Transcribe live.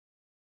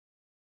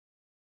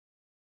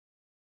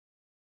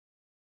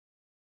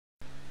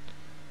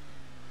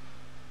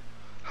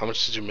How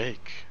much did you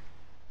make?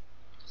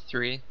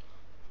 3.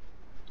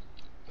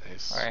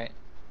 Nice. Alright,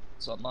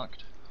 it's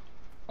unlocked.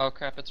 Oh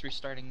crap, it's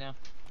restarting now.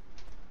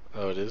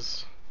 Oh, it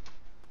is?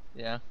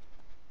 Yeah.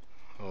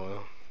 Oh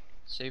well.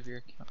 Save your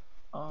account.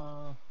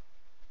 Oh,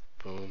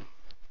 Boom.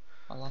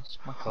 I lost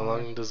my How car.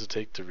 long does it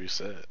take to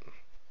reset?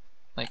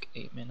 Like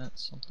 8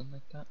 minutes, something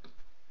like that.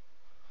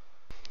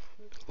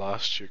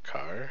 Lost your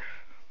car?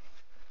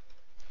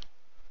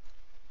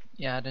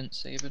 Yeah, I didn't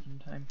save it in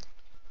time.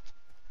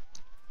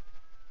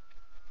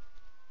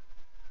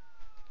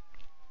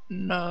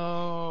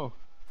 No!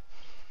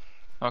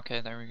 Okay,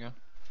 there we go.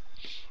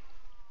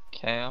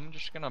 Okay, I'm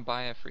just gonna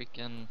buy a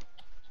freaking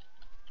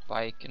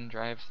bike and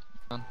drive.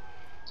 That's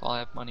all I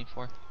have money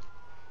for.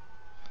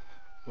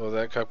 Well,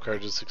 that cop car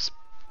just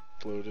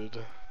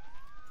exploded.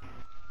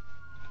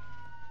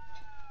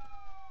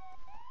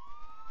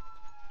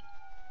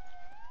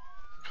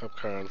 Cop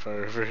car on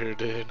fire over here,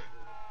 dude.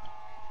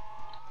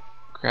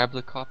 Grab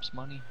the cop's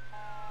money.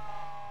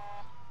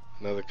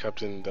 No, the cop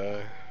didn't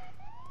die.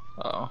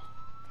 Uh oh.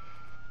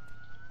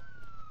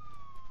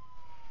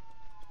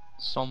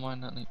 So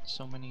many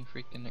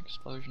freaking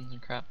explosions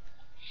and crap.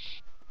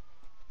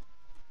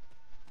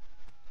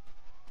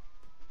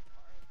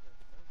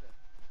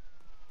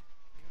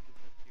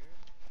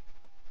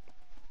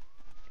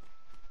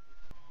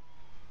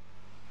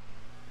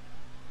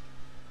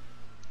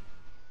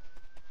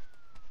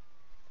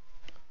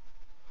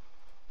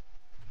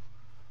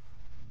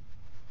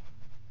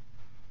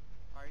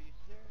 Are you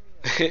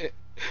serious?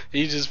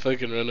 He just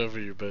fucking run over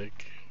your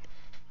bike.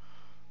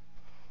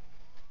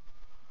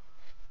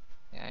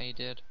 Yeah, he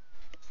did.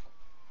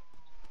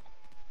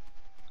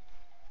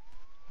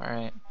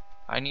 Alright.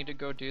 I need to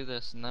go do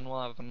this and then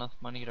we'll have enough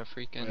money to Wait, how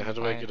freaking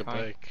do buy I a get a car.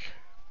 bike?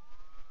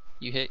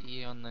 You hit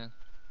E on the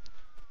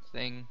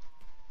thing.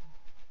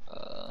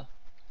 The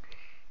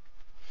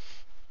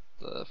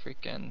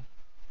freaking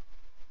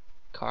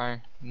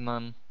car and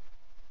then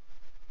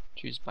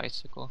choose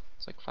bicycle.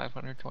 It's like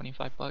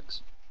 525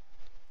 bucks.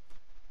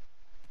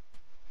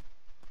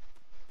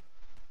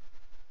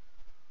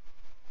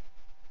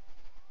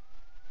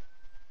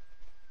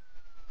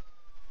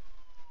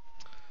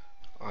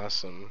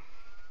 Awesome.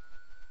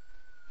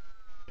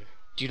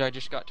 Dude, I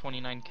just got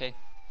 29k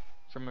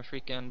from a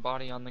freaking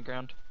body on the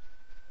ground.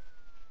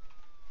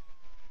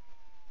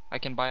 I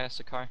can buy us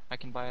a car. I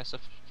can buy us a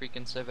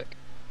freaking Civic.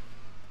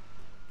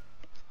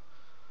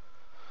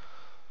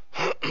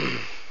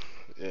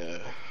 Yeah.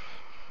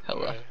 Hella.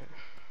 Alright.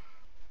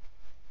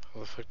 How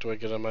the fuck do I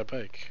get on my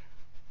bike?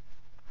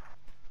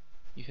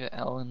 You hit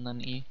L and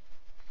then E.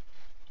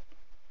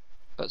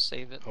 But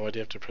save it. Oh, why do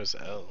you have to press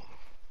L?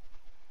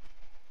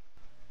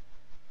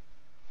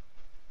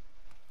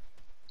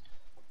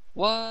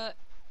 What?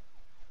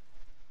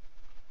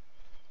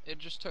 It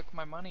just took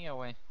my money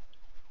away.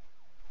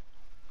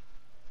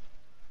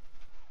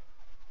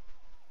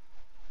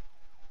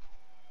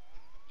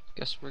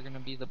 Guess we're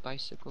gonna be the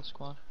bicycle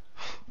squad.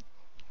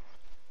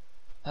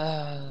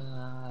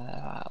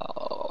 Yeah,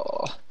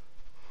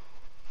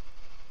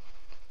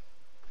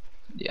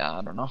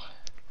 I don't know.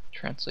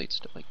 Translates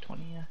to like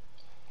 20, yeah.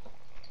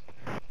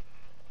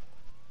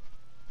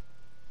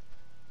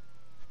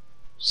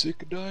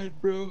 Sick of dying,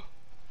 bro.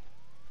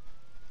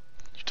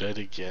 You died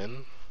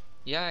again?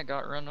 Yeah, I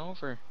got run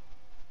over.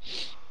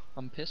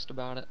 I'm pissed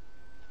about it.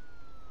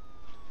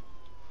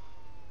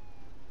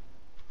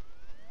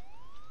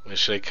 Wait,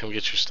 should I come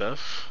get your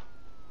stuff?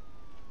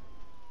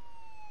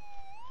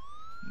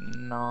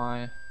 No,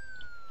 I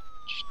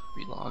just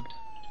relogged.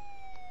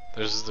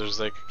 There's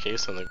like a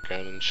case on the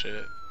ground and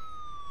shit.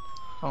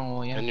 Oh,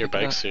 well, yeah, And your pick it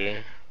up. bike's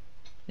here.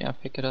 Yeah,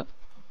 pick it up.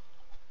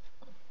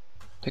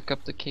 Pick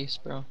up the case,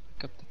 bro.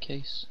 Pick up the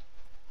case.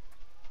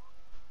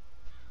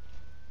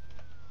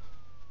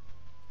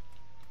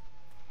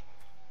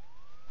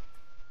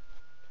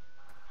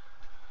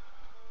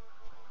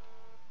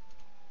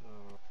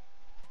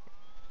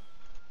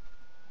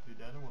 Dude,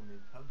 the other one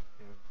needs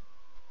healthcare.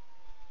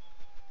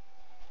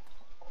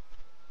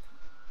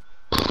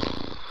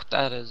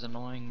 That is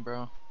annoying,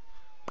 bro.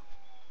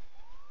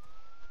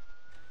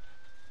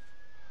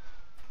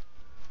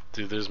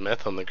 Dude, there's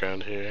meth on the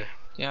ground here.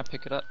 Yeah,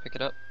 pick it up, pick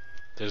it up.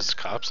 There's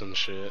cops and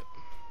shit.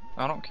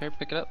 I don't care,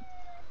 pick it up.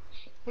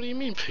 What do you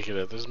mean pick it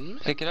up? There's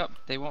meth. Pick it up.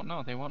 They won't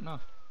know, they won't know.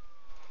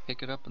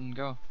 Pick it up and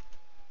go.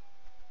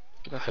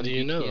 Pick it up How and do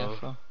you know?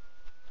 DTFO.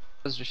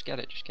 Just get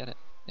it, just get it.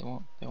 They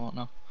won't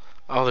know.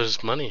 Oh,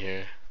 there's money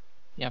here.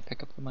 Yeah,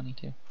 pick up the money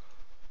too.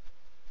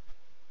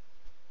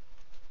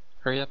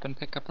 Hurry up and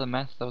pick up the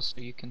meth though so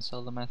you can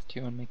sell the meth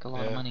too and make a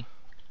lot of money.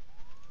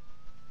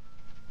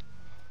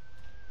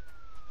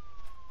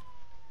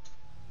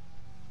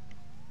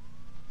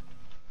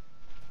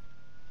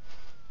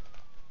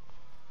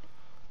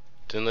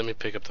 Didn't let me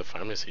pick up the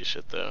pharmacy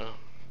shit though.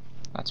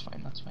 That's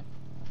fine, that's fine.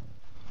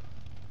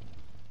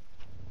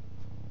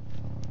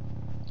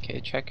 Okay,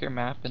 check your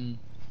map and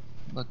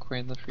look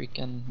where the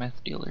freaking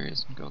meth dealer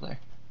is and go there.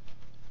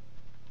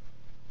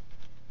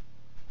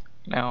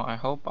 Now, I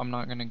hope I'm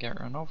not gonna get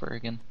run over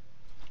again.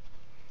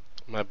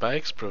 My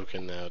bike's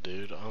broken now,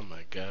 dude. Oh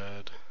my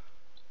god.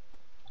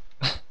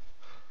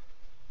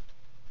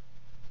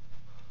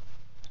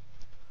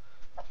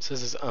 It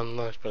says it's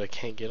unlocked, but I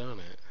can't get on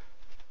it.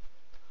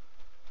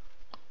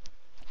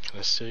 Can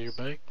I steal your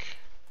bike?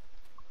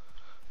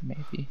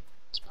 Maybe.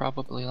 It's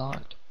probably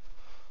locked.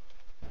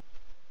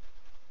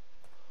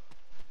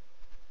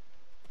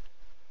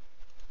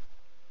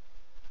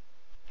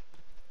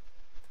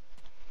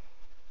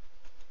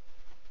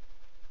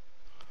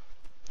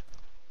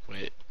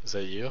 Wait, is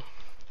that you?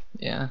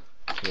 Yeah.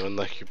 Can you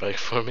unlock your bike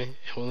for me?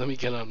 It won't let me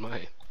get on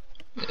mine.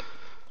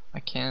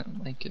 I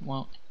can't, like, it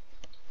won't.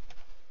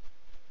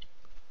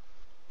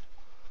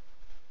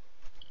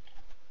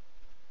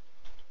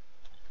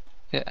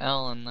 Hit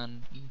L and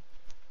then E.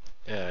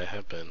 Yeah, I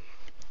have been.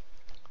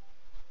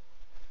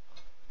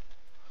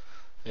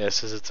 Yeah, it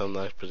says it's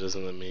unlocked, but it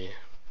doesn't let me.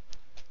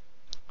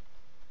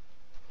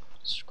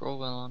 Scroll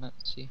wheel on it,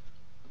 see.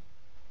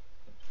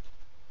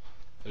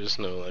 There's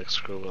no like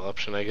scroll wheel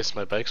option. I guess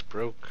my bike's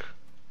broke.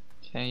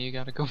 Okay, you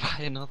gotta go buy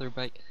another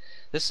bike.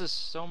 This is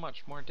so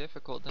much more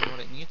difficult than what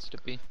it needs to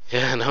be.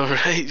 Yeah, I know,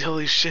 right?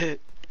 Holy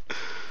shit.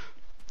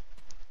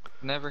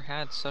 Never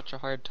had such a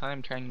hard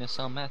time trying to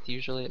sell meth.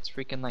 Usually it's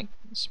freaking like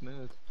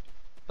smooth.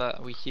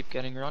 But we keep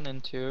getting run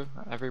into.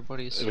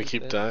 Everybody's And we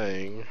keep stupid.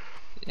 dying.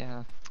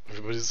 Yeah.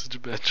 Everybody's such a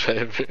bad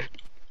driver.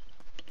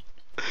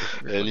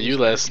 And you Everybody's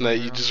last driving on night, their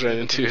you own just ran side of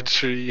the into a road.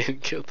 tree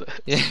and killed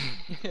us. Yeah.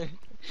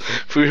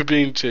 We were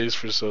being chased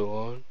for so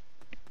long.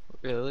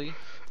 Really?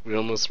 We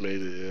almost made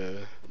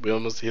it,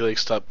 yeah. He like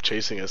stopped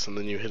chasing us and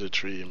then you hit a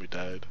tree and we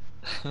died.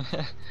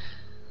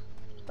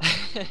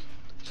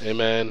 Hey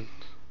man,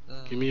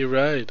 give me a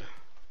ride.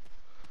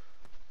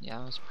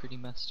 Yeah, I was pretty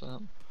messed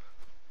up.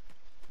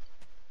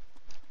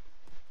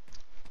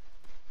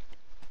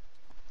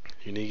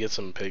 You need to get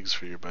some pegs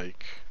for your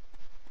bike.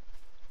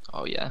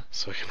 Oh yeah.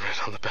 So I can ride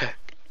on the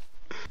back.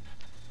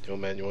 Yo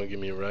man, you wanna give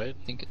me a ride?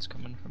 I think it's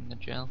coming from the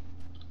jail.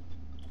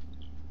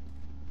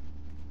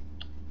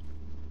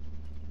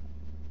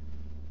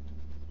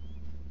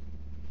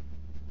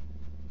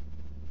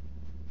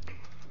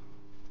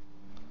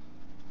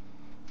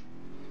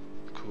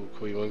 Cool,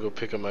 cool. You wanna go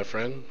pick up my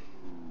friend?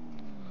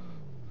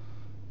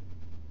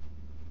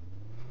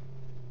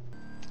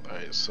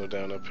 Alright, slow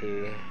down up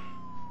here.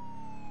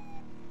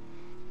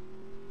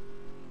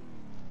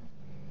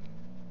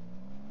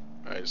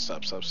 Alright,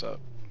 stop, stop, stop.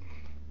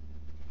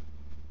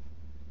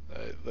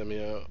 Alright, let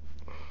me out.